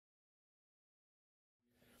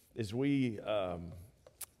as we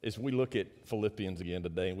look at Philippians again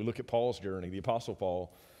today, and we look at Paul's journey, the Apostle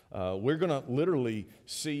Paul, we're going to literally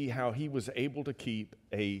see how he was able to keep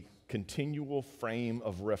a continual frame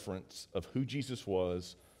of reference of who Jesus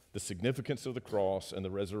was, the significance of the cross and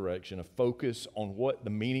the resurrection, a focus on what the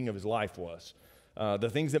meaning of his life was, the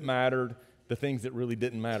things that mattered, the things that really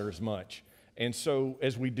didn't matter as much. And so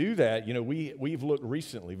as we do that, we've looked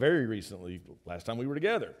recently, very recently, last time we were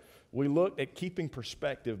together, we looked at keeping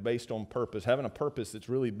perspective based on purpose, having a purpose that's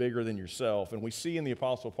really bigger than yourself. And we see in the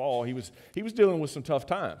Apostle Paul, he was dealing with some tough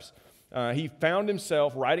times. He found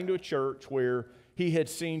himself writing to a church where he had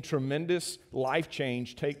seen tremendous life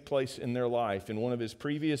change take place in their life. In one of his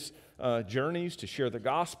previous journeys to share the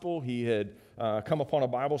gospel, he had come upon a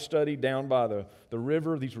Bible study down by the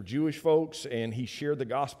river. These were Jewish folks, and he shared the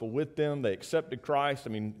gospel with them. They accepted Christ.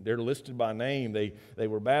 I mean, they're listed by name. They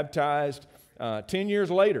were baptized. 10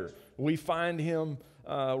 years later, we find him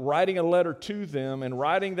writing a letter to them, and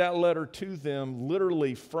writing that letter to them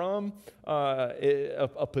literally from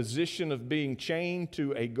a position of being chained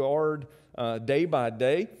to a guard day by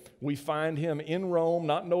day. We find him in Rome,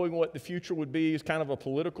 not knowing what the future would be. He's kind of a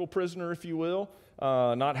political prisoner, if you will,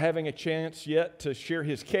 not having a chance yet to share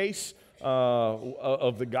his case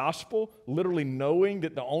of the gospel, literally knowing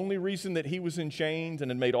that the only reason that he was in chains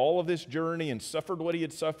and had made all of this journey and suffered what he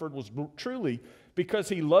had suffered was truly because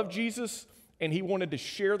he loved Jesus and he wanted to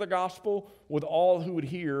share the gospel with all who would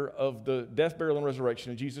hear of the death, burial, and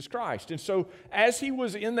resurrection of Jesus Christ. And so as he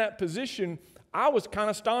was in that position, I was kind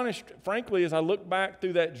of astonished, frankly, as I looked back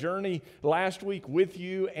through that journey last week with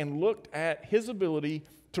you and looked at his ability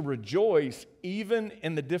to rejoice even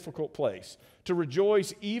in the difficult place, to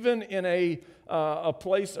rejoice even in a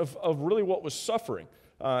place of really what was suffering,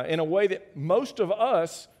 in a way that most of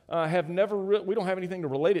us have never, we don't have anything to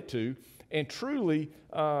relate it to, and truly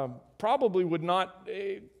probably would not,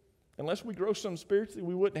 unless we grow some spiritually,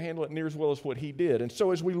 we wouldn't handle it near as well as what he did. And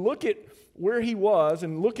so as we look at where he was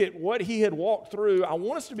and look at what he had walked through, I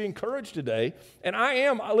want us to be encouraged today. And I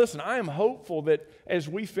am hopeful that as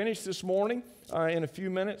we finish this morning, in a few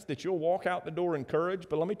minutes, that you'll walk out the door encouraged.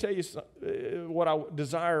 But let me tell you what I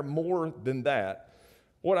desire more than that.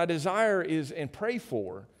 What I desire is, and pray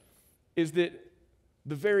for, is that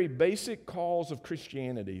the very basic cause of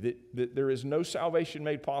Christianity, that there is no salvation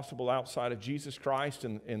made possible outside of Jesus Christ,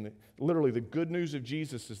 and literally the good news of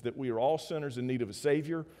Jesus is that we are all sinners in need of a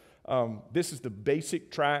Savior. This is the basic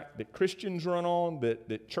track that Christians run on,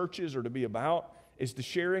 that churches are to be about, is the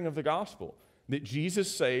sharing of the gospel, that Jesus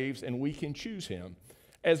saves and we can choose him.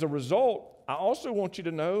 As a result, I also want you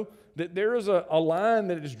to know that there is a line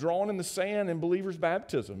that is drawn in the sand in believers'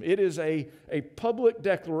 baptism. It is a public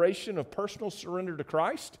declaration of personal surrender to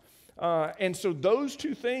Christ. And so those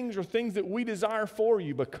two things are things that we desire for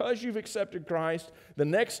you. Because you've accepted Christ, the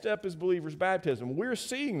next step is believers' baptism. We're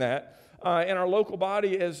seeing that in our local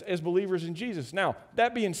body as believers in Jesus. Now,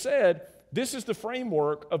 that being said, this is the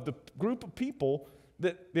framework of the group of people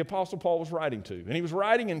that the Apostle Paul was writing to. And he was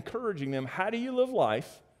writing, encouraging them, how do you live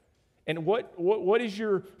life? And what is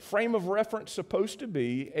your frame of reference supposed to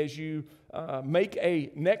be as you make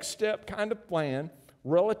a next step kind of plan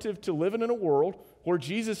relative to living in a world where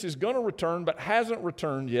Jesus is going to return but hasn't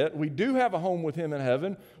returned yet? We do have a home with him in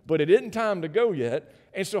heaven, but it isn't time to go yet.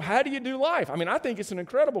 And so how do you do life? I mean, I think it's an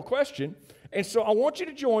incredible question. And so I want you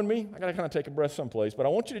to join me. I got to kind of take a breath someplace, but I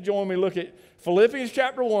want you to join me, look at Philippians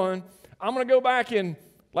chapter 1. I'm going to go back and,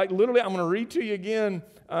 literally, I'm going to read to you again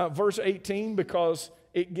verse 18 because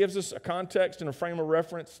it gives us a context and a frame of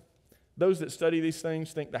reference. Those that study these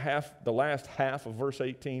things think the last half of verse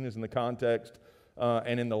 18 is in the context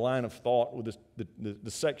and in the line of thought with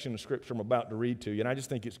the section of Scripture I'm about to read to you. And I just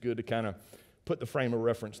think it's good to kind of put the frame of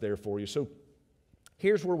reference there for you. So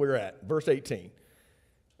here's where we're at, verse 18.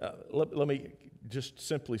 Let me just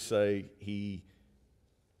simply say he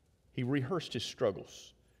rehearsed his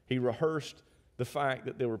struggles. He rehearsed the fact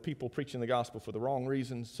that there were people preaching the gospel for the wrong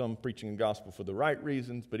reasons, some preaching the gospel for the right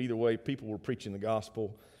reasons, but either way, people were preaching the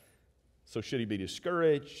gospel. So should he be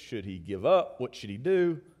discouraged? Should he give up? What should he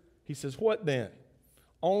do? He says, what then?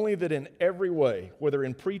 Only that in every way, whether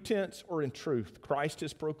in pretense or in truth, Christ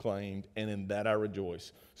is proclaimed, and in that I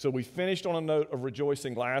rejoice. So we finished on a note of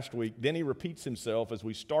rejoicing last week. Then he repeats himself as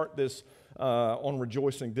we start this on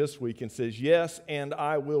rejoicing this week and says, yes, and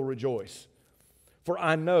I will rejoice. For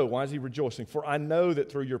I know, why is he rejoicing? For I know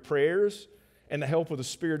that through your prayers and the help of the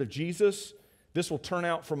Spirit of Jesus, this will turn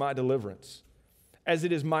out for my deliverance. As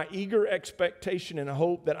it is my eager expectation and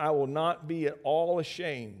hope that I will not be at all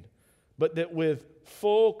ashamed, but that with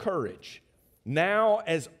full courage, now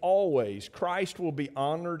as always, Christ will be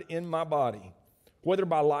honored in my body, whether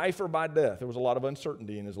by life or by death. There was a lot of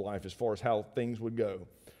uncertainty in his life as far as how things would go.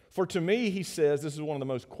 For to me, he says, this is one of the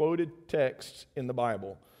most quoted texts in the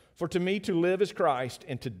Bible, for to me to live is Christ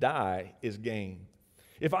and to die is gain.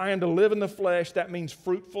 If I am to live in the flesh, that means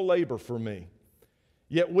fruitful labor for me.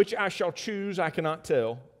 Yet which I shall choose, I cannot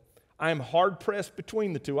tell. I am hard pressed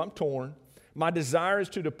between the two. I'm torn. My desire is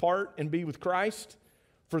to depart and be with Christ,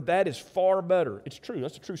 for that is far better. It's true.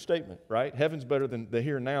 That's a true statement, right? Heaven's better than the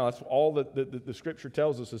here and now. That's all that the Scripture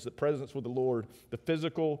tells us, is that presence with the Lord, the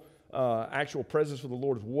physical, actual presence with the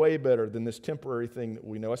Lord is way better than this temporary thing that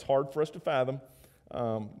we know. It's hard for us to fathom,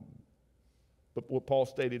 but what Paul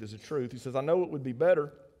stated is the truth. He says, I know it would be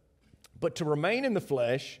better, but to remain in the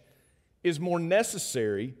flesh is more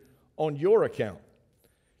necessary on your account.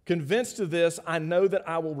 Convinced of this, I know that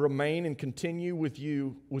I will remain and continue with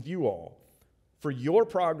you all, for your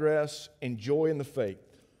progress and joy in the faith,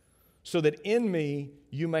 so that in me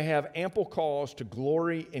you may have ample cause to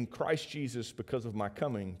glory in Christ Jesus because of my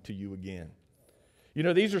coming to you again. You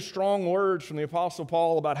know, these are strong words from the Apostle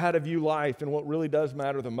Paul about how to view life and what really does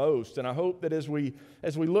matter the most. And I hope that as we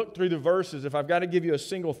look through the verses, if I've got to give you a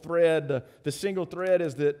single thread, the single thread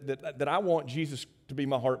is that I want Jesus to be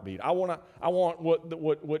my heartbeat. I want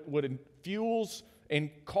what fuels and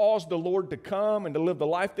caused the Lord to come and to live the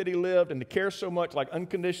life that he lived and to care so much, like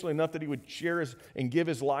unconditionally enough that he would share and give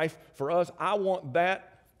his life for us. I want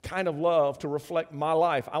that kind of love to reflect my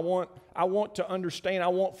life. I want to understand. I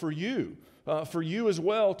want for you as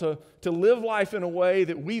well, to live life in a way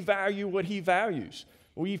that we value what he values.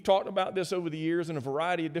 We've talked about this over the years in a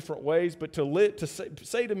variety of different ways, but to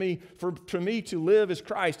say to me, for me to live is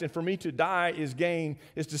Christ and for me to die is gain,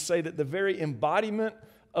 is to say that the very embodiment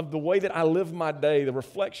of the way that I live my day, the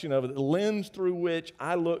reflection of it, the lens through which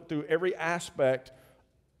I look through every aspect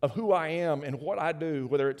of who I am and what I do,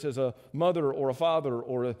 whether it's as a mother or a father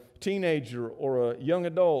or a teenager or a young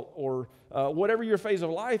adult or whatever your phase of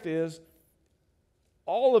life is,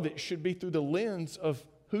 all of it should be through the lens of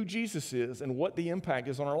who Jesus is and what the impact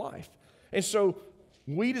is on our life. And so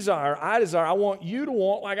I want you to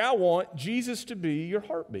want, like I want, Jesus to be your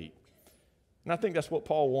heartbeat. And I think that's what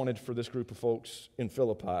Paul wanted for this group of folks in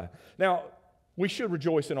Philippi. Now, we should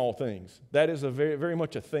rejoice in all things. That is a very, very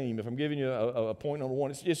much a theme. If I'm giving you a point number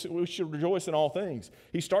one, it's just we should rejoice in all things.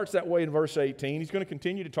 He starts that way in verse 18. He's going to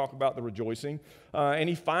continue to talk about the rejoicing. And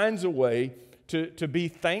he finds a way to be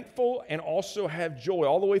thankful and also have joy.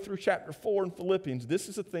 All the way through chapter 4 in Philippians, this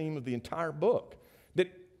is a theme of the entire book, that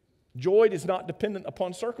joy is not dependent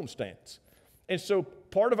upon circumstance. And so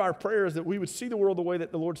part of our prayer is that we would see the world the way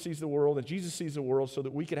that the Lord sees the world, that Jesus sees the world, so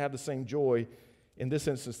that we could have the same joy in this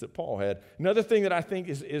instance that Paul had. Another thing that I think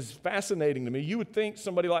is fascinating to me, you would think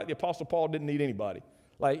somebody like the Apostle Paul didn't need anybody.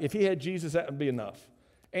 Like if he had Jesus, that would be enough.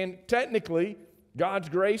 And technically, God's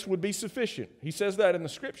grace would be sufficient. He says that in the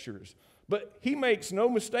Scriptures. But he makes no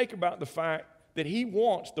mistake about the fact that he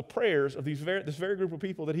wants the prayers of this very group of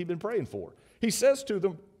people that he'd been praying for. He says to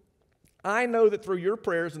them, I know that through your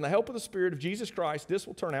prayers and the help of the Spirit of Jesus Christ, this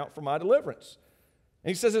will turn out for my deliverance. And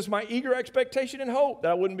he says, it's my eager expectation and hope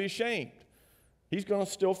that I wouldn't be ashamed. He's going to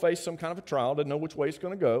still face some kind of a trial, doesn't know which way it's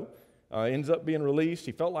going to go. Ends up being released.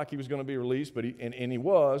 He felt like he was going to be released, but he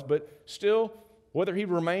was. But still, whether he'd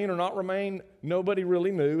remain or not remain, nobody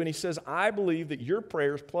really knew. And he says, I believe that your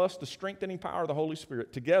prayers plus the strengthening power of the Holy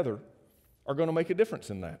Spirit together are going to make a difference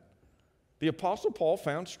in that. The Apostle Paul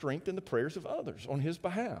found strength in the prayers of others on his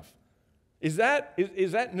behalf. Is that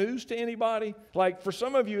news to anybody? Like for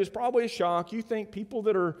some of you, it's probably a shock. You think people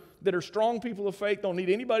that are strong people of faith don't need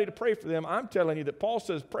anybody to pray for them. I'm telling you that Paul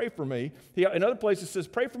says, pray for me. In other places says,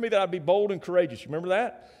 pray for me that I'd be bold and courageous. You remember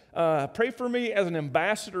that? Pray for me as an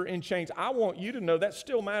ambassador in chains. I want you to know that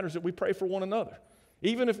still matters, that we pray for one another.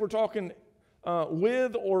 Even if we're talking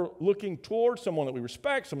with or looking towards someone that we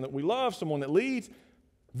respect, someone that we love, someone that leads,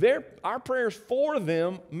 our prayers for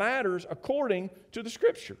them matters according to the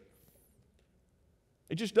Scripture.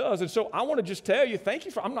 It just does. And so I want to just tell you, thank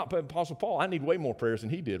you I'm not Apostle Paul. I need way more prayers than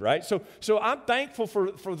he did, right? So I'm thankful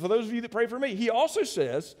for those of you that pray for me. He also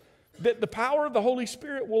says that the power of the Holy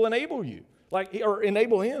Spirit will enable you, or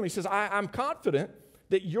enable him. He says, I'm confident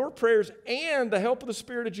that your prayers and the help of the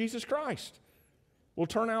Spirit of Jesus Christ will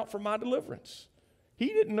turn out for my deliverance. He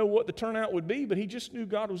didn't know what the turnout would be, but he just knew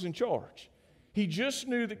God was in charge. He just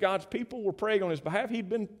knew that God's people were praying on his behalf. He'd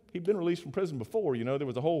been released from prison before. You know, there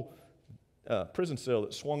was a whole prison cell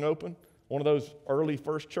that swung open. One of those early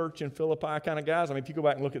first church in Philippi kind of guys. I mean, if you go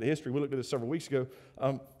back and look at the history, we looked at this several weeks ago.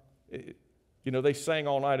 They sang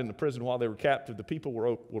all night in the prison while they were captive. The people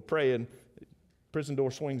were praying. Prison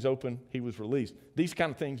door swings open. He was released. These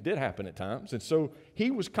kind of things did happen at times. And so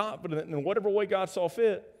he was confident in whatever way God saw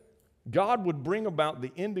fit God would bring about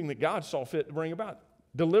the ending that God saw fit to bring about.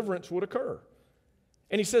 Deliverance would occur.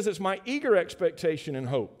 And he says, it's my eager expectation and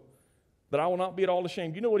hope that I will not be at all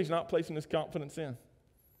ashamed. You know what he's not placing his confidence in?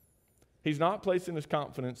 He's not placing his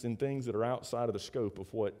confidence in things that are outside of the scope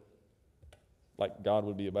of what like God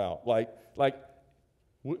would be about.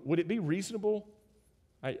 Would it be reasonable?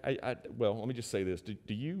 Well, let me just say this.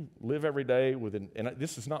 Do you live every day with and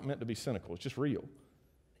this is not meant to be cynical, it's just real.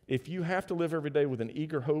 If you have to live every day with an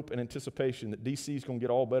eager hope and anticipation that DC is going to get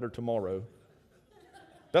all better tomorrow,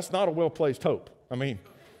 that's not a well-placed hope. I mean,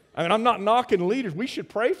 I'm not knocking leaders. We should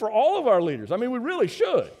pray for all of our leaders. I mean, we really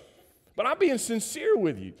should. But I'm being sincere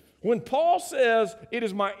with you. When Paul says, it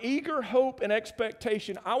is my eager hope and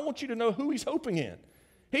expectation, I want you to know who he's hoping in.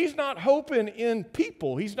 He's not hoping in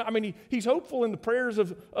people. He's hopeful in the prayers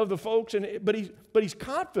of the folks, but he's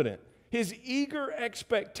confident. His eager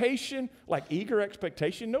expectation,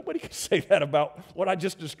 nobody can say that about what I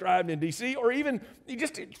just described in D.C. or even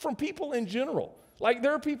just from people in general. Like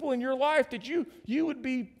there are people in your life that you wouldn't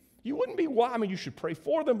be wise. I mean, you should pray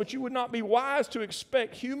for them, but you would not be wise to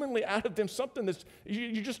expect humanly out of them something that's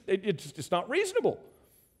it's not reasonable.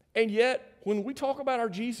 And yet, when we talk about our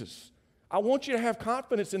Jesus, I want you to have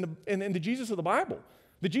confidence in the Jesus of the Bible,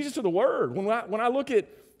 the Jesus of the Word. When I look at,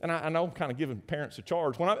 and I know I'm kind of giving parents a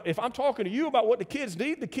charge. If I'm talking to you about what the kids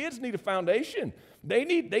need a foundation. They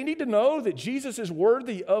need to know that Jesus is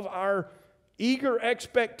worthy of our eager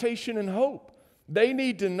expectation and hope. They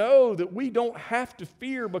need to know that we don't have to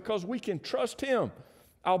fear because we can trust Him.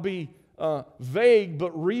 I'll be vague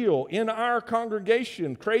but real. In our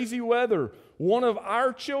congregation, crazy weather, one of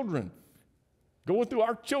our children, going through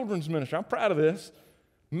our children's ministry, I'm proud of this,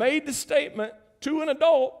 made the statement to an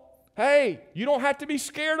adult, hey, you don't have to be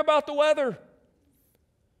scared about the weather.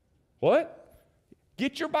 What?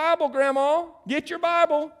 Get your Bible, Grandma. Get your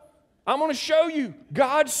Bible. I'm going to show you.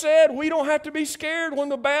 God said we don't have to be scared when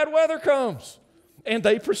the bad weather comes. And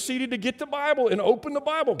they proceeded to get the Bible and open the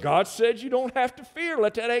Bible. God said you don't have to fear.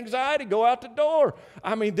 Let that anxiety go out the door.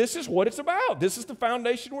 I mean, this is what it's about. This is the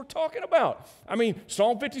foundation we're talking about. I mean,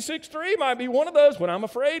 Psalm 56:3 might be one of those. When I'm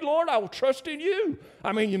afraid, Lord, I will trust in you.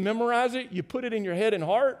 I mean, you memorize it, you put it in your head and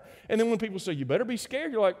heart, and then when people say, you better be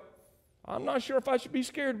scared, you're like, I'm not sure if I should be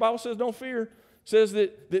scared. The Bible says don't fear. Says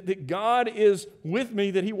that God is with me,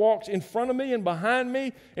 that He walks in front of me and behind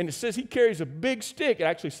me, and it says He carries a big stick. It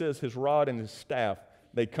actually says His rod and His staff,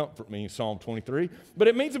 they comfort me in Psalm 23, but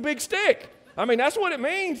it means a big stick. I mean, that's what it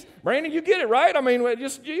means. Brandon, you get it, right? I mean,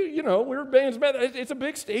 just, we're bands, it's a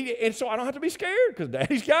big stick, and so I don't have to be scared because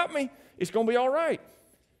Daddy's got me. It's going to be all right.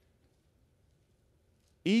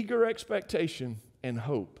 Eager expectation and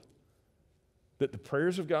hope that the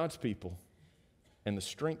prayers of God's people and the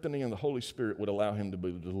strengthening of the Holy Spirit would allow him to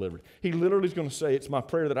be delivered. He literally is going to say, it's my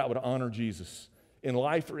prayer that I would honor Jesus. In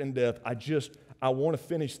life or in death, I want to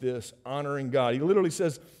finish this honoring God. He literally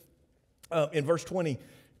says in verse 20,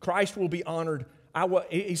 Christ will be honored.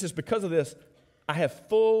 He says, because of this, I have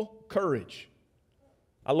full courage.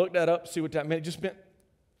 I looked that up to see what that meant. It just meant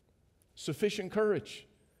sufficient courage.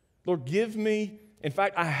 Lord, give me, in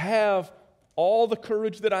fact, I have all the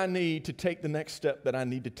courage that I need to take the next step that I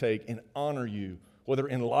need to take and honor you, whether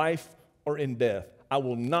in life or in death. I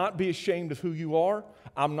will not be ashamed of who you are.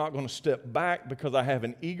 I'm not going to step back because I have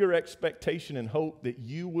an eager expectation and hope that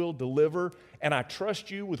you will deliver, and I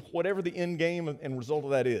trust you with whatever the end game and result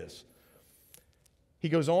of that is. He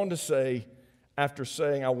goes on to say, after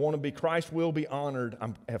saying, I want to be, Christ will be honored. I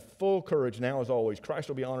have full courage now as always. Christ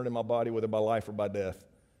will be honored in my body, whether by life or by death.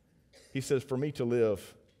 He says, for me to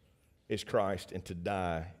live is Christ, and to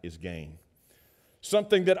die is gain.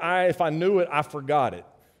 Something that if I knew it, I forgot it.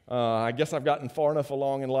 I guess I've gotten far enough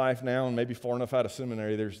along in life now and maybe far enough out of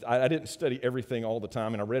seminary. I didn't study everything all the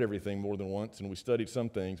time, and I read everything more than once, and we studied some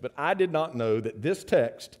things. But I did not know that this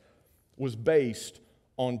text was based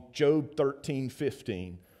on Job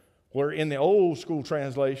 13:15, where in the old school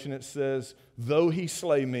translation it says, though he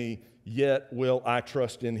slay me, yet will I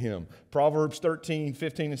trust in him. Proverbs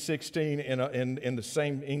 13:15 and 16 in the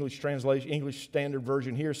same English translation, English Standard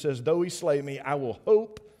Version here says, though he slay me, I will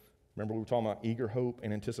hope. Remember we were talking about eager hope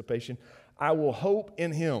and anticipation. I will hope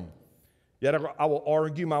in him. Yet I will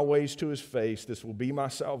argue my ways to his face. This will be my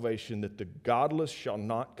salvation, that the godless shall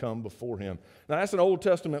not come before him. Now that's an Old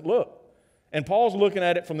Testament look. And Paul's looking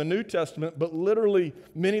at it from the New Testament, but literally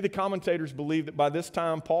many of the commentators believe that by this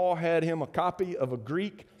time Paul had him a copy of a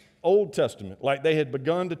Greek Old Testament. Like they had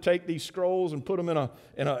begun to take these scrolls and put them in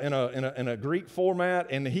a Greek format,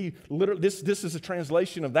 and he literally this is a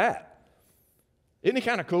translation of that. Isn't it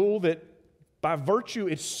kind of cool that by virtue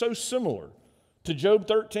it's so similar to Job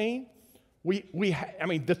 13,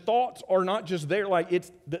 the thoughts are not just there, like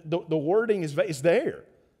it's the wording is there.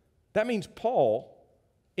 That means Paul,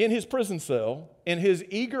 in his prison cell, in his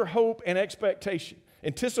eager hope and expectation,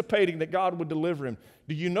 anticipating that God would deliver him,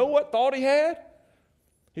 do you know what thought he had?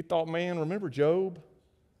 He thought, man, remember Job?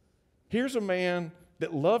 Here's a man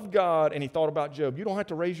that loved God, and he thought about Job. You don't have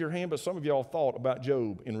to raise your hand, but some of y'all thought about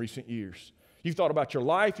Job in recent years. You've thought about your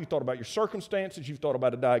life, you've thought about your circumstances, you've thought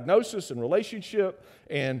about a diagnosis and relationship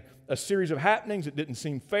and a series of happenings that didn't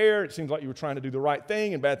seem fair. It seems like you were trying to do the right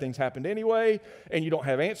thing and bad things happened anyway, and you don't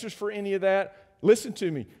have answers for any of that. Listen to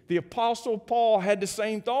me. The Apostle Paul had the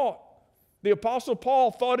same thought. The Apostle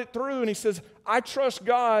Paul thought it through, and he says, I trust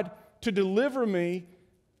God to deliver me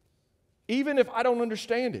even if I don't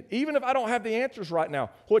understand it, even if I don't have the answers right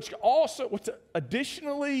now. What's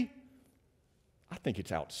additionally, I think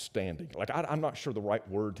it's outstanding. Like, I'm not sure the right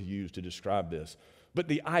word to use to describe this. But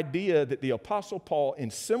the idea that the Apostle Paul, in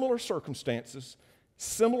similar circumstances,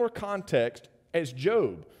 similar context as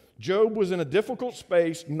Job was in a difficult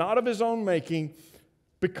space, not of his own making,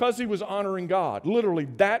 because he was honoring God. Literally,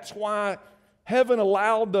 that's why heaven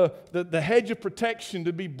allowed the hedge of protection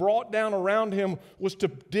to be brought down around him, was to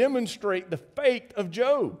demonstrate the faith of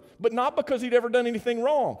Job, but not because he'd ever done anything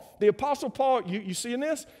wrong. The Apostle Paul, you seeing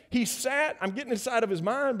this? He sat, I'm getting inside of his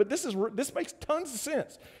mind, but this makes tons of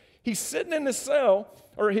sense. He's sitting in his cell,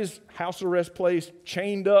 or his house arrest place,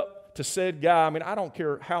 chained up to said guy. I mean, I don't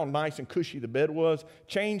care how nice and cushy the bed was,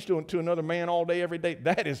 chained to another man all day, every day.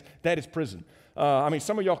 That is prison.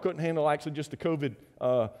 Some of y'all couldn't handle actually just the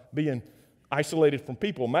COVID being isolated from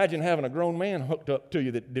people. Imagine having a grown man hooked up to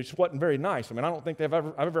you that just wasn't very nice. I mean, I don't think I've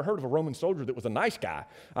ever heard of a Roman soldier that was a nice guy.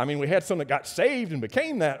 I mean, we had some that got saved and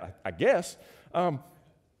became that, I guess.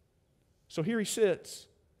 So here he sits,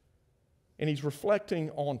 and he's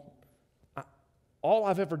reflecting on, all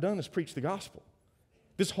I've ever done is preach the gospel.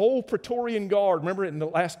 This whole Praetorian Guard, remember in the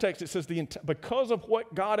last text it says, because of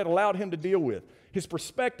what God had allowed him to deal with, his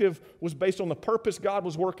perspective was based on the purpose God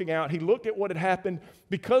was working out. He looked at what had happened.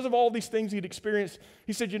 Because of all these things he'd experienced,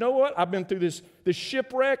 he said, you know what? I've been through this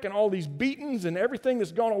shipwreck and all these beatings and everything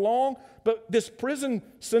that's gone along, but this prison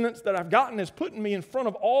sentence that I've gotten is putting me in front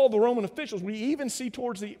of all the Roman officials. We even see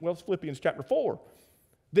towards it's Philippians chapter 4,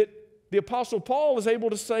 that the Apostle Paul is able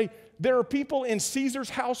to say, there are people in Caesar's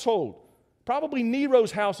household, probably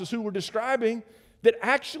Nero's houses, who were describing that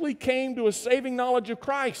actually came to a saving knowledge of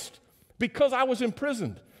Christ because I was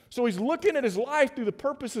imprisoned. So he's looking at his life through the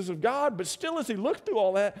purposes of God, but still as he looks through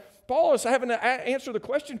all that, Paul is having to answer the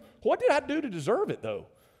question, what did I do to deserve it though?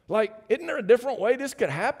 Like, isn't there a different way this could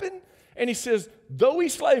happen? And he says, though he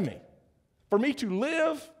slay me, for me to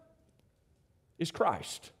live is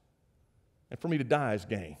Christ, and for me to die is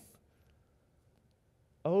gain.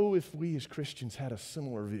 Oh, if we as Christians had a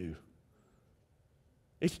similar view.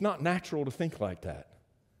 It's not natural to think like that.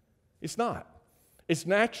 It's not. It's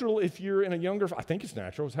natural if you're in I think it's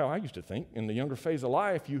natural, it's how I used to think, in the younger phase of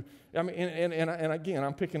life. And again,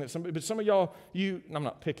 I'm picking at somebody, but some of y'all, I'm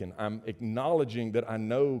not picking, I'm acknowledging that I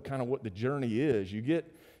know kind of what the journey is. You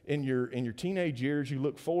get in your teenage years, you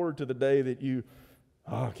look forward to the day that you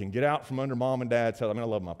can get out from under mom and dad's house. I mean, I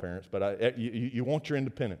love my parents, but you want your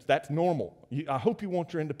independence. That's normal. I hope you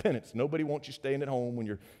want your independence. Nobody wants you staying at home when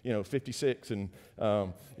you're 56 and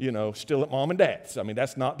still at mom and dad's. I mean,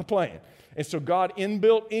 that's not the plan. And so God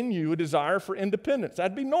inbuilt in you a desire for independence.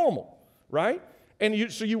 That'd be normal, right? And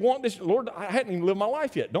so you want this, Lord, I hadn't even lived my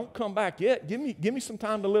life yet. Don't come back yet. Give me some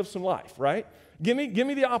time to live some life, right? Give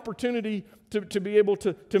me the opportunity to be able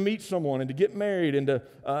to meet someone and to get married and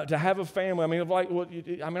to have a family. I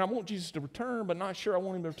want Jesus to return, but not sure I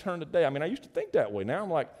want him to return today. I used to think that way. Now I'm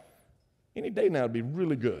like, any day now would be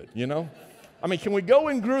really good, can we go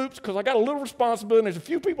in groups? Because I got a little responsibility, and there's a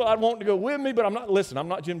few people I'd want to go with me, but I'm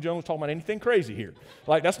not Jim Jones talking about anything crazy here.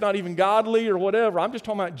 Like, that's not even godly or whatever. I'm just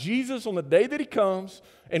talking about Jesus on the day that he comes,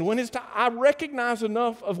 and when his time, I recognize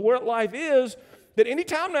enough of where life is that any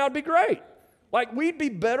time now would be great. Like, we'd be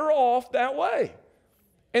better off that way.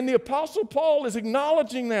 And the Apostle Paul is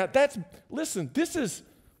acknowledging that. This is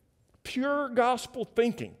pure gospel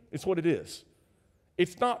thinking. It's what it is.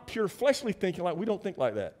 It's not pure fleshly thinking. Like, we don't think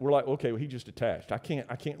like that. We're like, okay, well, he just attached. I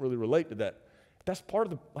can't really relate to that. That's part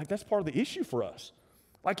of the issue for us.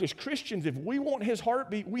 Like, as Christians, if we want his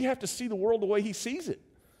heartbeat, we have to see the world the way he sees it.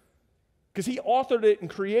 Because he authored it and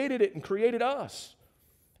created us.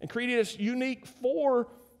 And created us unique for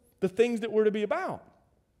the things that we're to be about.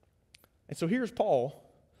 And so here's Paul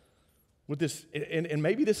with this, and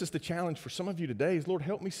maybe this is the challenge for some of you today, is, Lord,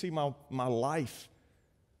 help me see my life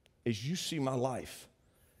as you see my life.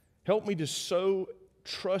 Help me to so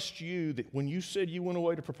trust you that when you said you went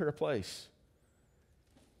away to prepare a place,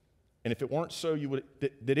 And if it weren't so, you would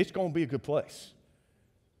that it's going to be a good place.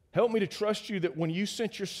 Help me to trust you that when you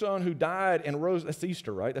sent your son who died and rose, that's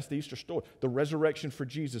Easter, right? That's the Easter story, the resurrection for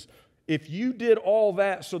Jesus. If you did all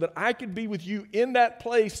that so that I could be with you in that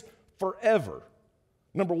place forever,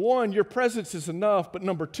 number one, your presence is enough, but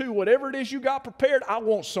number two, whatever it is you got prepared, I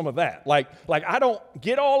want some of that. Like I don't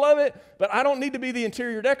get all of it, but I don't need to be the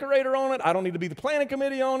interior decorator on it. I don't need to be the planning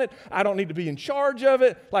committee on it. I don't need to be in charge of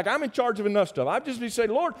it. Like, I'm in charge of enough stuff. I just need to say,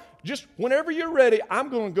 Lord, just whenever you're ready, I'm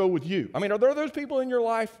going to go with you. I mean, are there those people in your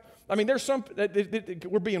life? I mean, there's some,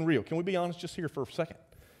 we're being real. Can we be honest just here for a second?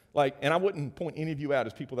 Like, and I wouldn't point any of you out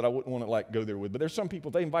as people that I wouldn't want to like go there with, but there's some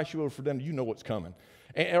people, they invite you over for them, you know what's coming.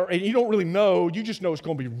 And you don't really know, you just know it's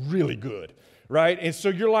going to be really good, right? And so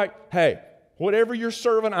you're like, hey, whatever you're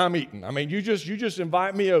serving, I'm eating. I mean, you just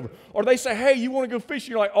invite me over. Or they say, hey, you want to go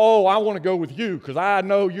fishing? You're like, oh, I want to go with you because I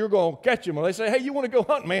know you're going to catch them. Or they say, hey, you want to go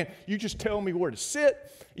hunting? Man, you just tell me where to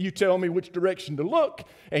sit. You tell me which direction to look.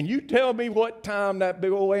 And you tell me what time that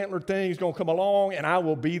big old antler thing is going to come along, and I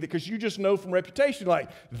will be there. Because you just know from reputation, like,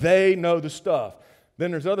 they know the stuff.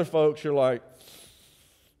 Then there's other folks, you're like,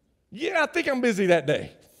 yeah, I think I'm busy that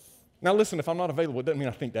day. Now listen, if I'm not available, it doesn't mean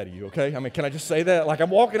I think that of you, okay? I mean, can I just say that? Like, I'm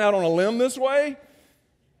walking out on a limb this way.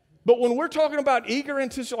 But when we're talking about eager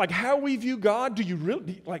anticipation, like how we view God, do you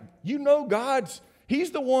really, like, you know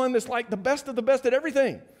He's the one that's like the best of the best at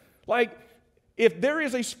everything. Like, if there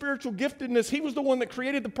is a spiritual giftedness, He was the one that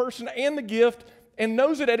created the person and the gift and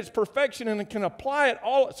knows it at its perfection and can apply it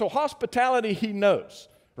all. So hospitality, He knows.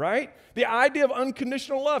 Right? The idea of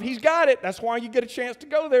unconditional love, He's got it. That's why you get a chance to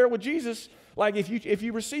go there with Jesus, like if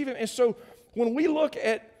you receive Him. And so when we look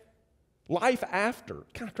at life after,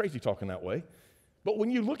 kind of crazy talking that way, but when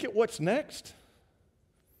you look at what's next,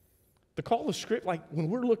 the call of Scripture, like when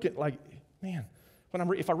we're looking, like, man,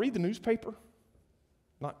 if I read the newspaper,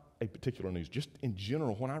 not a particular news, just in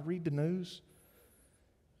general, when I read the news,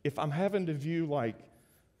 if I'm having to view like,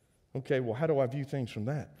 okay, well, how do I view things from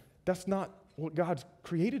that? That's not what God's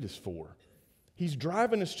created us for. He's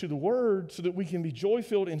driving us to the Word so that we can be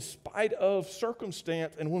joy-filled in spite of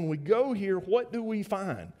circumstance. And when we go here, what do we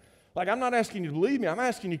find? Like, I'm not asking you to believe me. I'm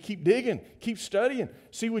asking you to keep digging, keep studying,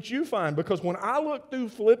 see what you find. Because when I look through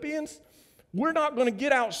Philippians, we're not going to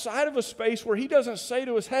get outside of a space where He doesn't say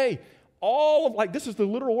to us, hey, this is the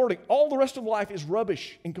literal wording, all the rest of life is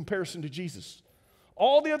rubbish in comparison to Jesus.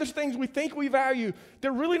 All the other things we think we value,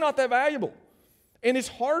 they're really not that valuable. And it's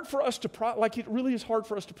hard for us to, it really is hard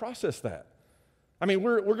for us to process that. I mean,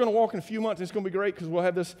 we're going to walk in a few months, and it's going to be great because we'll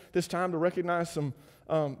have this time to recognize some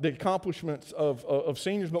the accomplishments of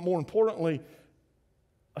seniors, but more importantly,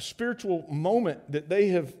 a spiritual moment that they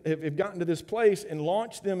have gotten to this place and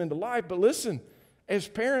launched them into life. But listen, as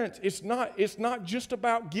parents, it's not just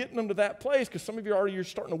about getting them to that place, because some of you you're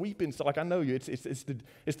starting to weep and stuff. Like, I know you.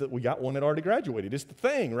 It's that we got one that already graduated. It's the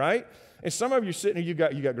thing, right? And some of you sitting here,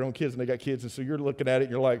 you got grown kids and they got kids, and so you're looking at it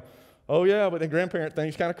and you're like, oh yeah, but the grandparent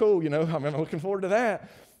thing's kind of cool, you know. I'm looking forward to that.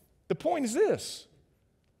 The point is this: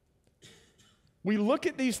 we look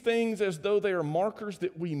at these things as though they are markers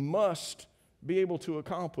that we must be able to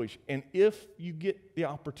accomplish, and if you get the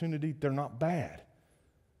opportunity, they're not bad.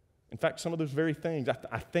 In fact, some of those very things,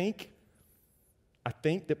 I think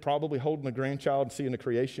that probably holding a grandchild and seeing a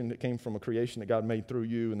creation that came from a creation that God made through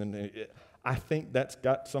you, and then I think that's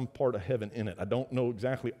got some part of heaven in it. I don't know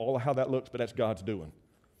exactly all of how that looks, but that's God's doing.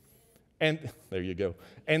 And there you go.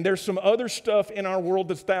 And there's some other stuff in our world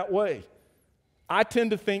that's that way. I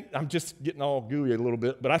tend to think, I'm just getting all gooey a little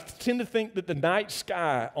bit, but I tend to think that the night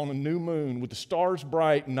sky on a new moon with the stars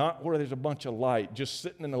bright, not where there's a bunch of light, just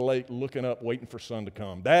sitting in the lake looking up, waiting for sun to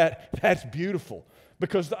come. That's beautiful,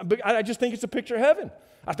 because I just think it's a picture of heaven.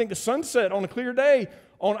 I think the sunset on a clear day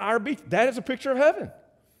on our beach, that is a picture of heaven.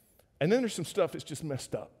 And then there's some stuff that's just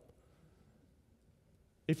messed up.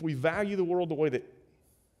 If we value the world the way that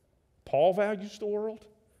Paul values the world,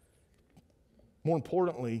 more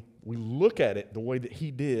importantly, we look at it the way that he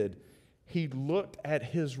did. He looked at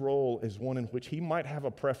his role as one in which he might have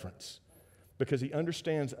a preference because he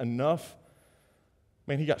understands enough.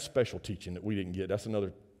 Man, he got special teaching that we didn't get. That's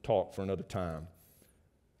another talk for another time.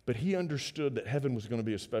 But he understood that heaven was going to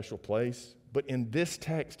be a special place. But in this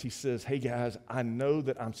text, he says, hey guys, I know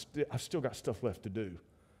that I've still got stuff left to do.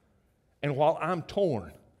 And while I'm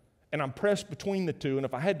torn, and I'm pressed between the two, and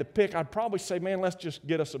if I had to pick, I'd probably say, man, let's just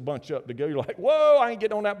get us a bunch up to go. You're like, whoa, I ain't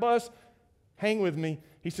getting on that bus. Hang with me.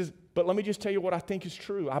 He says, but let me just tell you what I think is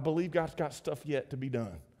true. I believe God's got stuff yet to be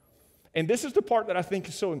done. And this is the part that I think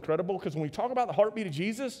is so incredible, because when we talk about the heartbeat of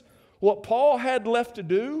Jesus, what Paul had left to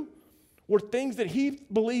do were things that he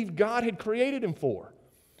believed God had created him for.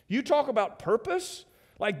 You talk about purpose.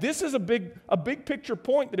 Like, this is a big picture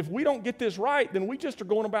point that if we don't get this right, then we just are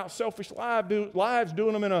going about selfish lives,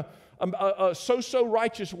 doing them in a so-so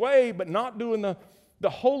righteous way, but not doing the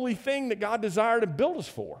holy thing that God desired and built us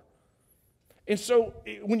for. And so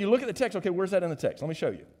when you look at the text, okay, where's that in the text? Let me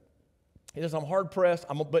show you. He says, I'm hard-pressed,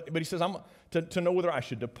 but he says, I'm to know whether I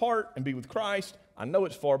should depart and be with Christ. I know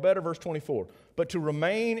it's far better, verse 24. But to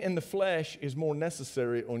remain in the flesh is more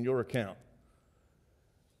necessary on your account.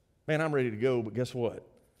 Man, I'm ready to go, but guess what?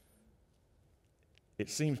 It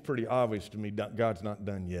seems pretty obvious to me God's not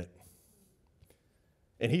done yet.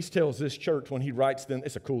 And he tells this church when he writes them,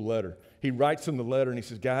 it's a cool letter. He writes them the letter and he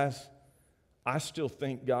says, guys, I still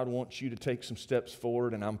think God wants you to take some steps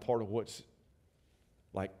forward, and I'm part of what's,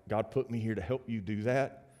 like, God put me here to help you do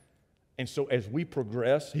that. And so as we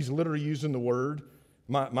progress, he's literally using the word.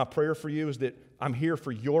 My prayer for you is that I'm here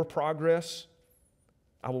for your progress.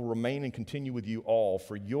 I will remain and continue with you all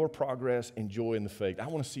for your progress and joy in the faith. I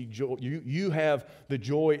want to see joy. You have the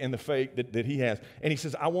joy and the faith that he has. And he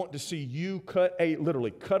says, I want to see you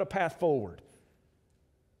literally cut a path forward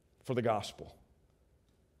for the gospel.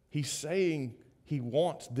 He's saying he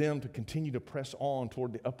wants them to continue to press on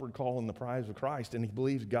toward the upward call and the prize of Christ, and he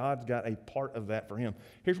believes God's got a part of that for him.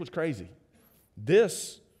 Here's what's crazy.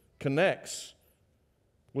 This connects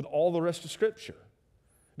with all the rest of Scripture.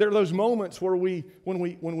 There are those moments where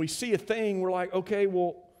when we see a thing, we're like, okay,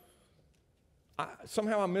 well,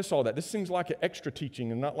 somehow I miss all that. This seems like an extra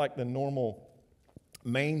teaching and not like the normal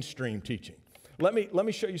mainstream teaching. Let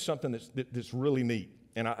me show you something that's really neat.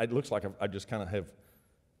 And it looks like I just kind of have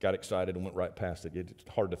got excited and went right past it. It's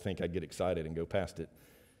hard to think I'd get excited and go past it.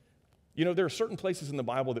 You know, there are certain places in the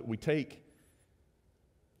Bible that we take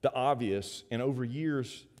the obvious, and over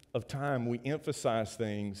years of time, we emphasize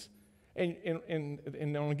things. And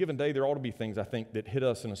on a given day, there ought to be things, I think, that hit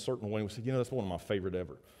us in a certain way. We say, you know, that's one of my favorite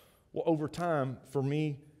ever. Well, over time, for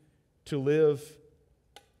me, to live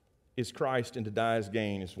is Christ and to die is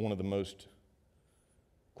gain is one of the most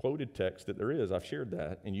quoted texts that there is. I've shared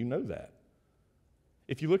that, and you know that.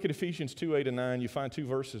 If you look at Ephesians 2:8-9, you find two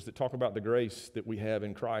verses that talk about the grace that we have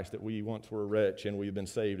in Christ, that we once were a wretch and we've been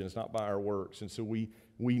saved, and it's not by our works. And so we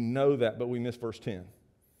know that, but we miss verse 10.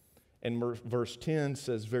 And verse 10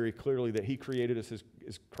 says very clearly that he created us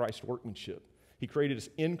as Christ's workmanship. He created us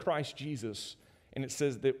in Christ Jesus, and it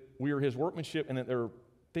says that we are his workmanship and that there are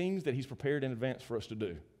things that he's prepared in advance for us to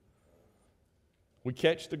do. We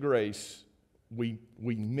catch the grace. We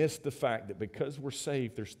miss the fact that because we're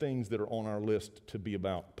saved, there's things that are on our list to be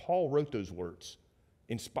about. Paul wrote those words,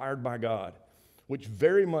 inspired by God, which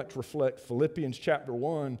very much reflect Philippians chapter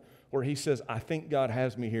 1, where he says, I think God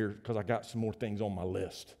has me here because I got some more things on my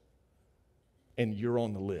list. And you're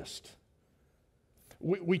on the list.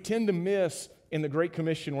 We tend to miss in the Great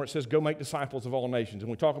Commission where it says, go make disciples of all nations. And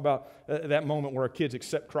we talk about that moment where our kids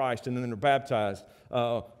accept Christ and then they're baptized,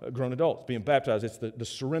 grown adults being baptized. It's the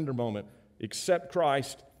surrender moment. Accept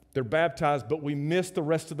Christ, they're baptized, but we miss the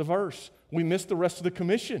rest of the verse. We miss the rest of the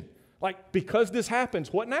commission. Like, because this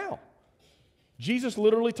happens, what now? Jesus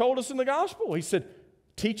literally told us in the gospel. He said,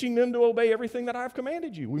 teaching them to obey everything that I've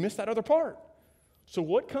commanded you. We missed that other part. So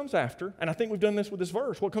what comes after, and I think we've done this with this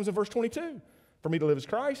verse, what comes in verse 22? For me to live is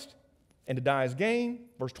Christ, and to die is gain.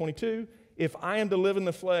 Verse 22, if I am to live in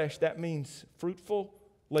the flesh, that means fruitful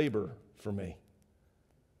labor for me.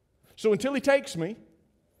 So until he takes me,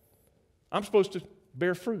 I'm supposed to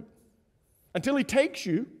bear fruit. Until he takes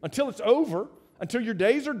you, until it's over, until your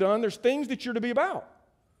days are done, there's things that you're to be about.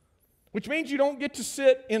 Which means you don't get to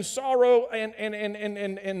sit in sorrow and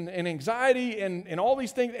anxiety and all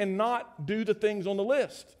these things and not do the things on the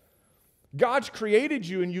list. God's created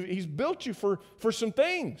you and he's built you for some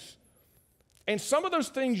things. And some of those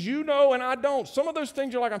things you know and I don't. Some of those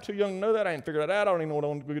things you're like, I'm too young to know that. I ain't figured that out. I don't even know what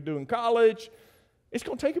I'm going to do in college. It's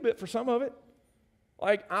going to take a bit for some of it.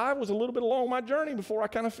 Like, I was a little bit along my journey before I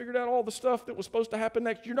kind of figured out all the stuff that was supposed to happen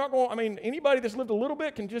next. You're not going, anybody that's lived a little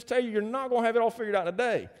bit can just tell you you're not going to have it all figured out in a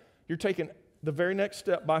day. You're taking the very next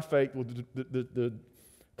step by faith with the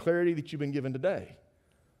clarity that you've been given today.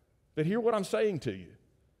 But hear what I'm saying to you.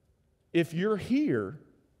 If you're here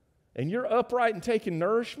and you're upright and taking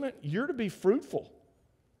nourishment, you're to be fruitful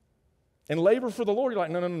and labor for the Lord. You're like,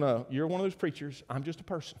 no. You're one of those preachers. I'm just a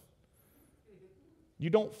person. You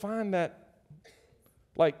don't find that.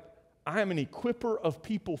 Like, I am an equiper of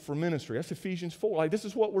people for ministry. That's Ephesians 4. Like, this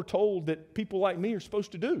is what we're told that people like me are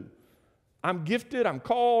supposed to do. I'm gifted, I'm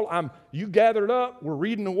called, you gathered up, we're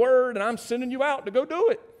reading the word, and I'm sending you out to go do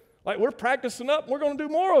it. Like, we're practicing up, we're going to do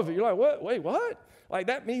more of it. You're like, what? Wait, what? Like,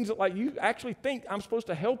 that means that, like, you actually think I'm supposed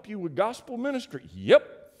to help you with gospel ministry. Yep.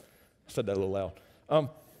 I said that a little loud.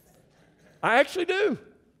 I actually do.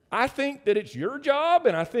 I think that it's your job,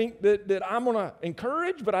 and I think that I'm going to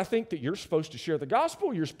encourage, but I think that you're supposed to share the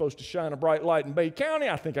gospel. You're supposed to shine a bright light in Bay County.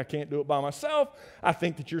 I think I can't do it by myself. I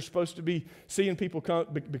think that you're supposed to be seeing people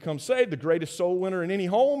become saved. The greatest soul winner in any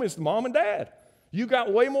home is the mom and dad. You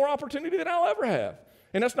got way more opportunity than I'll ever have.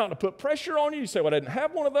 And that's not to put pressure on you. You say, well, I didn't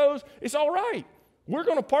have one of those. It's all right. We're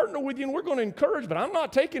going to partner with you and we're going to encourage, but I'm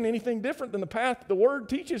not taking anything different than the path the Word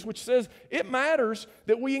teaches, which says it matters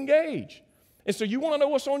that we engage. And so you want to know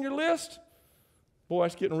what's on your list? Boy,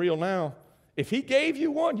 it's getting real now. If he gave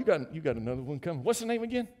you one, you got another one coming. What's the name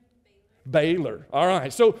again? Baylor. All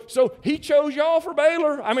right. So he chose y'all for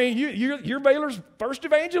Baylor. I mean, you're Baylor's first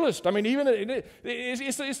evangelist. I mean, even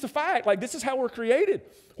it's the fact. Like, this is how we're created.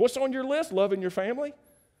 What's on your list? Loving your family.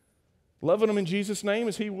 Loving them in Jesus' name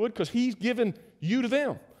as he would, because he's given you to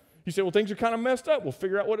them. You say, well, things are kind of messed up. We'll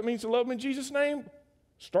figure out what it means to love them in Jesus' name,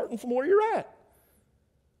 starting from where you're at.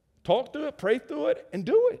 Talk through it, pray through it, and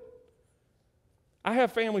do it. I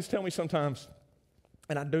have families tell me sometimes,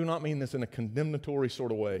 and I do not mean this in a condemnatory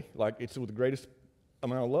sort of way, like it's with the greatest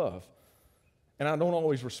amount of love. And I don't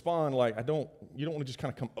always respond like, you don't want to just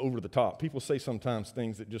kind of come over the top. People say sometimes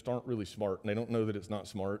things that just aren't really smart, and they don't know that it's not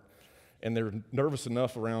smart, and they're nervous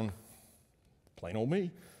enough around plain old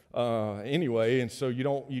me anyway, and so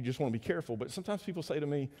you just want to be careful. But sometimes people say to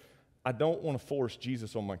me, I don't want to force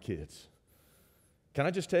Jesus on my kids. Can I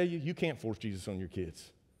just tell you, you can't force Jesus on your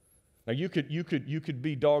kids. Now, you could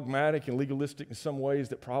be dogmatic and legalistic in some ways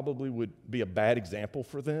that probably would be a bad example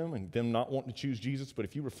for them and them not wanting to choose Jesus. But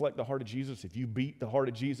if you reflect the heart of Jesus, if you beat the heart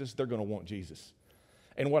of Jesus, they're going to want Jesus.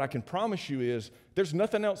 And what I can promise you is there's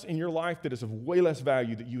nothing else in your life that is of way less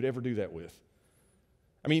value that you'd ever do that with.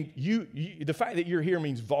 I mean, the fact that you're here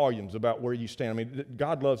means volumes about where you stand. I mean,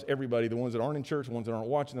 God loves everybody, the ones that aren't in church, the ones that aren't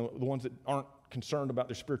watching, the ones that aren't concerned about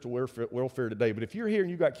their spiritual welfare today. But if you're here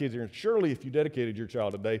and you got kids here, and surely if you dedicated your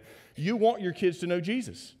child today, you want your kids to know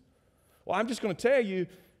Jesus. Well, I'm just going to tell you,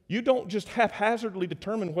 you don't just haphazardly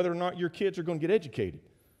determine whether or not your kids are going to get educated.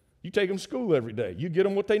 You take them to school every day. You get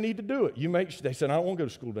them what they need to do it. They said, I don't want to go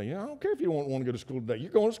to school today. I don't care if you don't want to go to school today.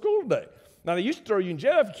 You're going to school today. Now, they used to throw you in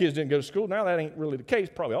jail if your kids didn't go to school. Now, that ain't really the case.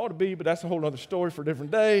 Probably ought to be, but that's a whole other story for a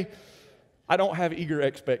different day. I don't have eager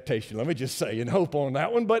expectation, let me just say, and hope on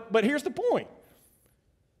that one. But here's the point.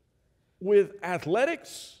 With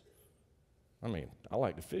athletics, I mean, I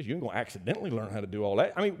like to fish. You ain't going to accidentally learn how to do all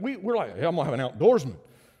that. I mean, we're like, hey, I'm going to have an outdoorsman.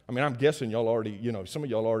 I mean, I'm guessing y'all already, some of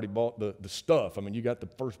y'all already bought the stuff. I mean, you got the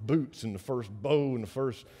first boots and the first bow and the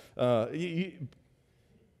first,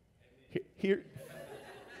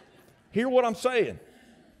 hear what I'm saying.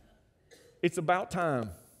 It's about time.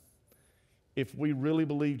 If we really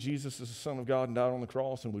believe Jesus is the Son of God and died on the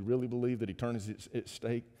cross, and we really believe that eternity is at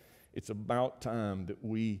stake, it's about time that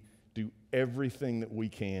we do everything that we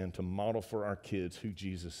can to model for our kids who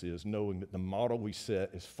Jesus is, knowing that the model we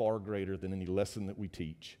set is far greater than any lesson that we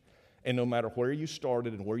teach. And no matter where you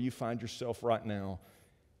started and where you find yourself right now,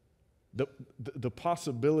 the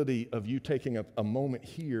possibility of you taking a moment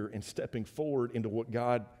here and stepping forward into what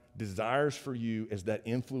God desires for you as that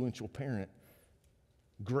influential parent,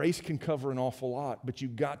 grace can cover an awful lot, but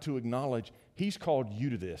you've got to acknowledge He's called you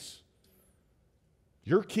to this.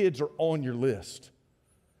 Your kids are on your list.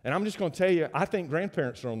 And I'm just going to tell you, I think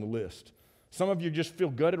grandparents are on the list. Some of you just feel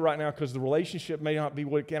gutted right now because the relationship may not be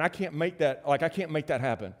what it can. I can't make that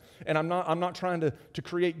happen. And I'm not trying to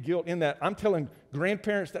create guilt in that. I'm telling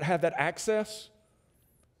grandparents that have that access,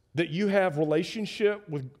 that you have relationship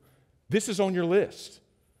with, this is on your list.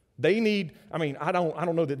 They need, I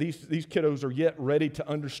don't know that these kiddos are yet ready to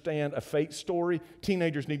understand a faith story.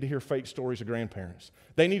 Teenagers need to hear faith stories of grandparents.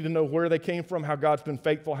 They need to know where they came from, how God's been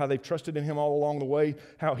faithful, how they've trusted in Him all along the way,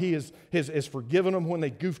 how He has forgiven them when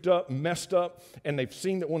they goofed up, messed up, and they've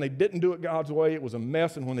seen that when they didn't do it God's way, it was a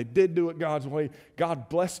mess, and when they did do it God's way, God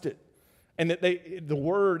blessed it. And that the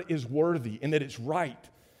Word is worthy and that it's right.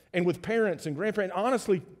 And with parents and grandparents,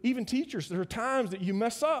 honestly, even teachers, there are times that you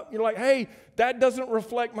mess up. You're like, hey, that doesn't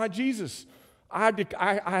reflect my Jesus. I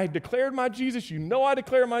declared my Jesus. You know I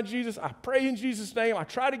declare my Jesus. I pray in Jesus' name. I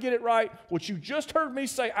try to get it right. What you just heard me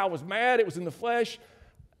say, I was mad. It was in the flesh.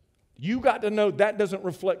 You got to know that doesn't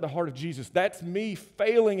reflect the heart of Jesus. That's me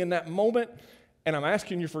failing in that moment, and I'm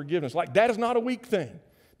asking your forgiveness. Like, that is not a weak thing.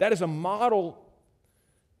 That is a model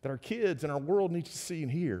that our kids and our world needs to see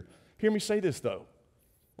and hear. Hear me say this, though.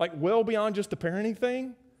 Like, well beyond just the parenting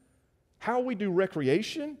thing, how we do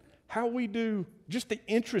recreation, how we do just the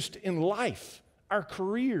interest in life, our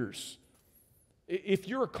careers. If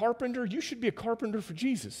you're a carpenter, you should be a carpenter for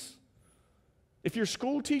Jesus. If you're a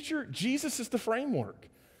school teacher, Jesus is the framework.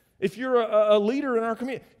 If you're a leader in our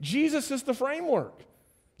community, Jesus is the framework.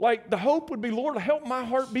 Like the hope would be, Lord, help my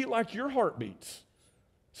heart beat like your heart beats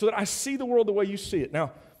so that I see the world the way you see it.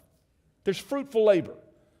 Now, there's fruitful labor.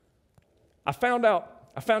 I found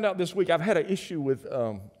out this week I've had an issue with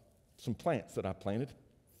some plants that I planted.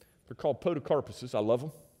 They're called podocarpuses. I love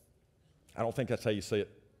them. I don't think that's how you say it.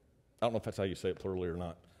 I don't know if that's how you say it plurally or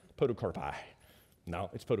not. Podocarpi. No,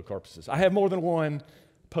 it's podocarpuses. I have more than one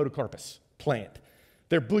podocarpus plant.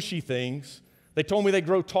 They're bushy things. They told me they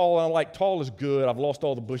grow tall, and I'm like, tall is good. I've lost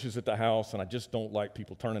all the bushes at the house, and I just don't like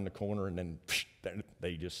people turning the corner, and then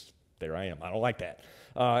there I am. I don't like that.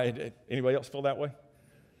 Anybody else feel that way?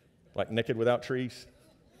 Like naked without trees?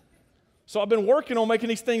 So I've been working on making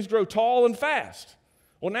these things grow tall and fast.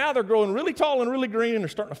 Well, now they're growing really tall and really green, and they're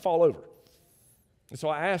starting to fall over. And so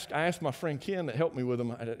I asked my friend Ken to help me with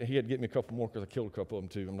them. He had to get me a couple more because I killed a couple of them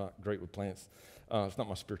too. I'm not great with plants. It's not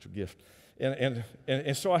my spiritual gift.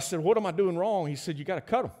 And so I said, what am I doing wrong? He said, you got to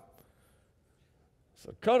cut them. I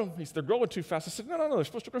said, cut them. He said, they're growing too fast. I said, no, they're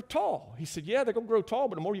supposed to grow tall. He said, yeah, they're going to grow tall,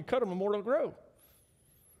 but the more you cut them, the more they'll grow.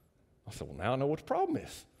 I said, well, now I know what the problem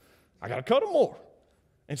is. I got to cut them more.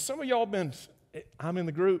 And some of y'all I'm in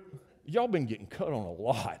the group, y'all been getting cut on a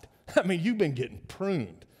lot. I mean, you've been getting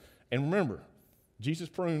pruned. And remember, Jesus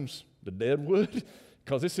prunes the dead wood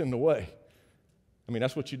because it's in the way. I mean,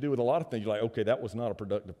 that's what you do with a lot of things. You're like, okay, that was not a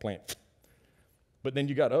productive plant. But then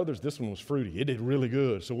you got others. This one was fruity. It did really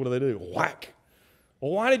good. So what do? Whack.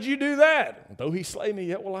 Well, why did you do that? Though he slay me,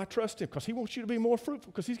 yet will I trust him, because he wants you to be more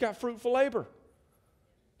fruitful, because he's got fruitful labor.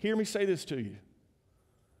 Hear me say this to you.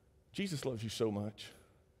 Jesus loves you so much.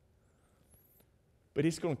 But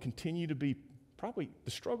it's going to continue to be, probably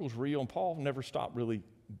the struggle's real, and Paul never stopped really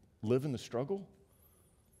living the struggle.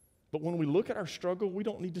 But when we look at our struggle, we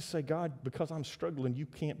don't need to say, God, because I'm struggling, you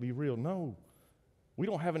can't be real. No. We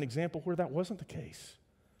don't have an example where that wasn't the case.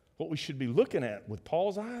 What we should be looking at with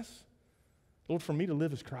Paul's eyes, Lord, for me to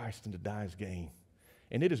live is Christ and to die is gain.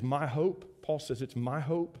 And it is my hope, Paul says it's my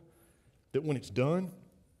hope, that when it's done,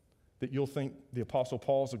 that you'll think the Apostle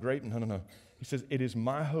Paul's a great, no. He says, it is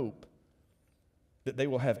my hope that they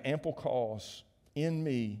will have ample cause in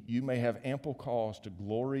me, you may have ample cause to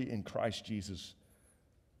glory in Christ Jesus.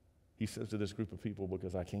 He says to this group of people,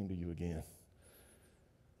 because I came to you again.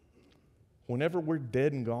 Whenever we're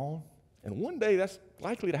dead and gone, and one day that's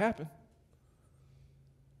likely to happen,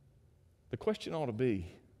 the question ought to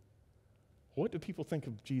be, what do people think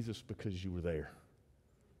of Jesus because you were there?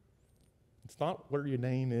 It's not where your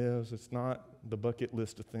name is. It's not the bucket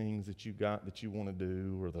list of things that you got that you want to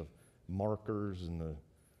do, or the markers and the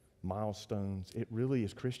milestones. It really,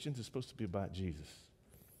 as Christians, is supposed to be about Jesus.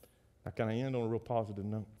 Now, can I end on a real positive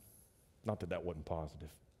note? Not that that wasn't positive.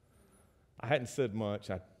 I hadn't said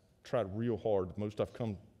much. I tried real hard.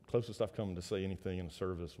 Closest I've come to say anything in a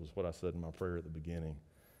service was what I said in my prayer at the beginning.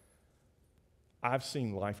 I've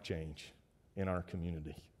seen life change in our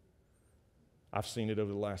community. I've seen it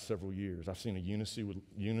over the last several years. I've seen a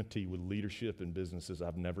unity with leadership and businesses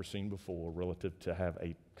I've never seen before relative to have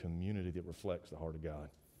a community that reflects the heart of God.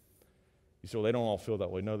 You say, well, they don't all feel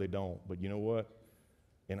that way. No, they don't. But you know what?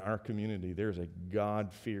 In our community, there's a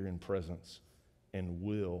God-fearing presence and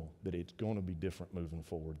will that it's going to be different moving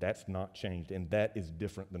forward. That's not changed, and that is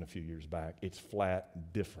different than a few years back. It's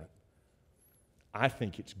flat different. I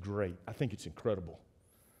think it's great. I think it's incredible.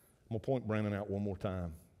 I'm going to point Brandon out one more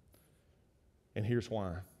time. And here's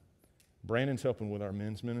why. Brandon's helping with our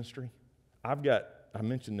men's ministry. I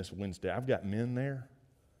mentioned this Wednesday, I've got men there.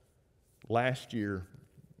 Last year,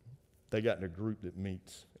 they got in a group that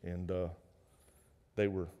meets, and they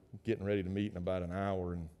were getting ready to meet in about an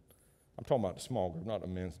hour, and I'm talking about the small group, not the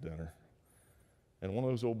men's dinner. And one of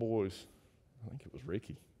those old boys, I think it was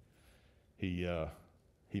Ricky,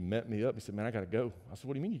 he met me up. He said, man, I got to go. I said,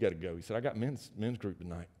 what do you mean you got to go? He said, I got men's group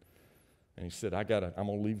tonight. And he said, I'm going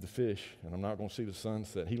to leave the fish, and I'm not going to see the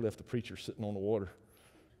sunset. He left the preacher sitting on the water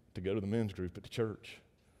to go to the men's group at the church.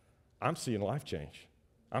 I'm seeing life change.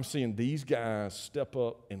 I'm seeing these guys step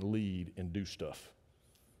up and lead and do stuff.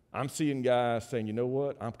 I'm seeing guys saying, you know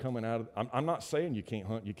what, I'm not saying you can't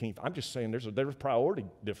hunt, I'm just saying there's a priority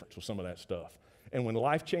difference with some of that stuff. And when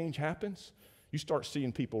life change happens, you start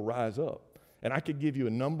seeing people rise up. And I could give you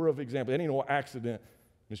a number of examples. It ain't no accident,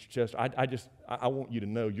 Mr. Chester. I want you to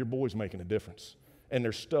know your boy's making a difference. And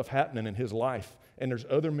there's stuff happening in his life. And there's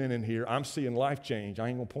other men in here. I'm seeing life change. I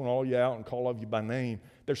ain't going to point all you out and call all of you by name.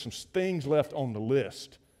 There's some things left on the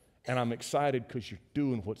list. And I'm excited because you're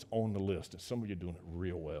doing what's on the list. And some of you are doing it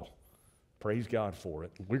real well. Praise God for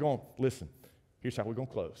it. Listen, here's how we're going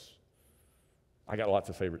to close. I got lots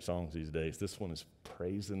of favorite songs these days. This one is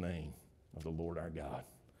Praise the Name of the Lord our God.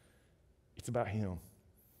 It's about Him.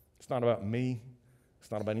 It's not about me.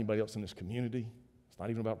 It's not about anybody else in this community. It's not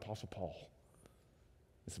even about Apostle Paul.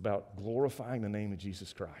 It's about glorifying the name of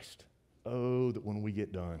Jesus Christ. Oh, that when we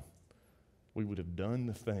get done, we would have done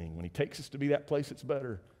the thing. When he takes us to be that place that's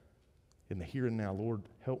better, in the here and now, Lord,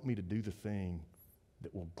 help me to do the thing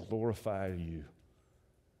that will glorify you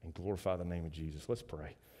and glorify the name of Jesus. Let's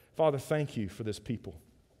pray. Father, thank you for this people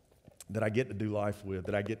that I get to do life with,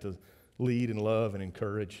 that I get to lead and love and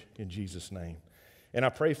encourage in Jesus' name. And I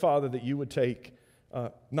pray, Father, that you would take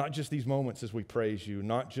not just these moments as we praise you,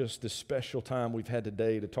 not just this special time we've had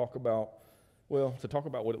today to talk about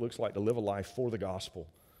what it looks like to live a life for the gospel,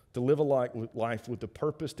 to live a life with the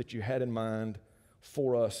purpose that you had in mind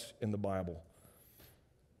for us in the Bible.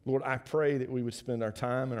 Lord, I pray that we would spend our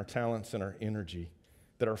time and our talents and our energy,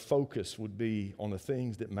 that our focus would be on the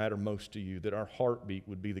things that matter most to you, that our heartbeat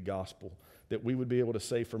would be the gospel, that we would be able to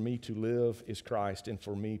say, for me to live is Christ, and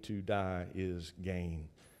for me to die is gain.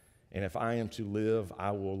 And if I am to live,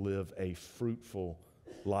 I will live a fruitful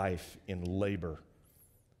life in labor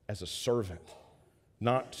as a servant,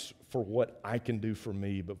 not for what I can do for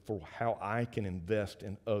me, but for how I can invest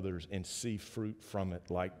in others and see fruit from it,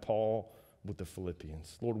 like Paul with the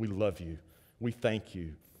Philippians. Lord, we love you. We thank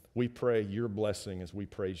you. We pray your blessing as we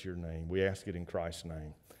praise your name. We ask it in Christ's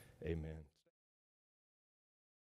name. Amen.